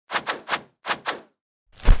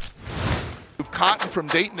Cotton from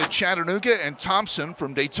Dayton to Chattanooga, and Thompson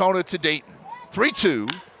from Daytona to Dayton.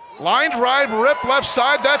 3-2. Line drive, rip left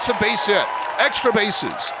side. That's a base hit. Extra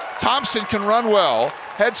bases. Thompson can run well.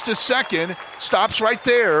 Heads to second. Stops right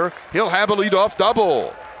there. He'll have a leadoff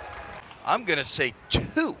double. I'm going to say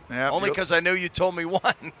 2. Yep, only because I know you told me 1.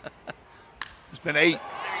 It's been 8.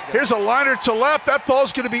 Here's a liner to left. That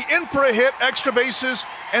ball's going to be in for a hit. Extra bases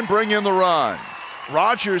and bring in the run.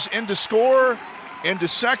 Rogers in to score. Into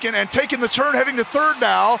second and taking the turn, heading to third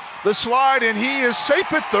now. The slide, and he is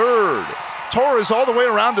safe at third. Torres all the way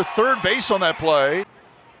around to third base on that play.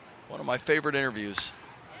 One of my favorite interviews.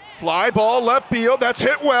 Fly ball left field. That's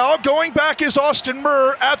hit well. Going back is Austin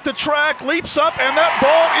Murr at the track. Leaps up, and that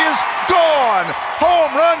ball is gone.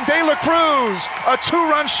 Home run, De La Cruz. A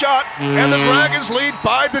 2-run shot, and the Dragons lead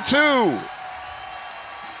 5-2.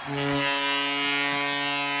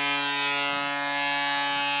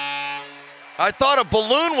 I thought a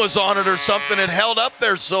balloon was on it or something. It held up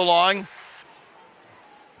there so long.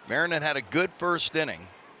 Mariner had a good first inning.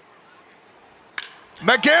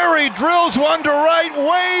 McGarry drills one to right,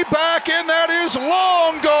 way back, and that is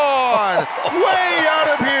long gone. Way out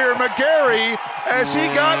of here, McGarry, as he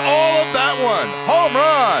got all of that one. Home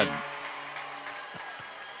run.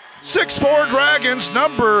 6-4 Dragons,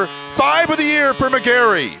 number 5 of the year for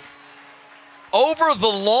McGarry. Over the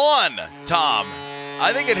lawn, Tom.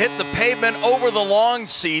 I think it hit the pavement over the lawn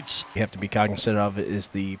seats. You have to be cognizant of is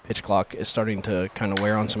the pitch clock is starting to kind of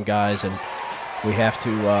wear on some guys, and we have to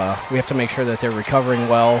make sure that they're recovering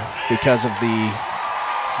well because of the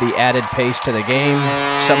added pace to the game.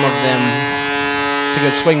 Some of them, it's a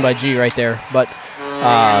good swing by G right there, but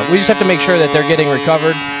we just have to make sure that they're getting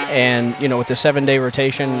recovered. And with the 7-day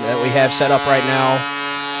rotation that we have set up right now,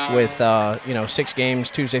 with 6 games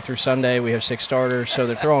Tuesday through Sunday, we have 6 starters, so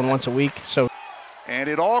they're throwing once a week. So. And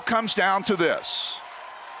it all comes down to this.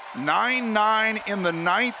 9-9 in the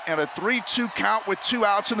 9th and a 3-2 count with 2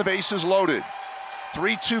 outs and the bases loaded.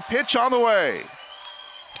 3-2 pitch on the way.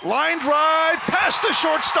 Line drive past the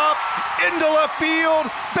shortstop into left field.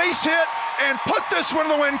 Base hit and put this one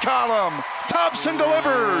in the win column. Thompson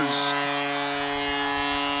delivers.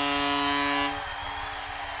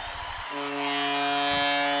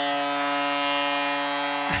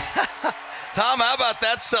 Tom, how about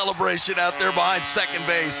that celebration out there behind second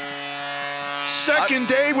base? Second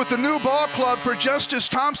day with the new ball club for Justice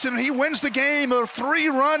Thompson. He wins the game, a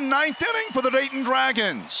 3-run 9th inning for the Dayton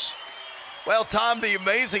Dragons. Well, Tom, the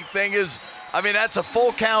amazing thing is, that's a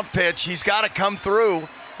full count pitch. He's got to come through.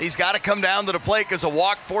 He's got to come down to the plate because a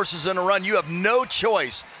walk forces in a run. You have no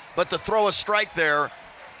choice but to throw a strike there,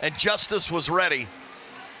 and Justice was ready.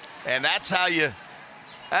 And that's how you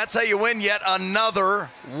win yet another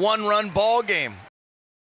 1-run ball game.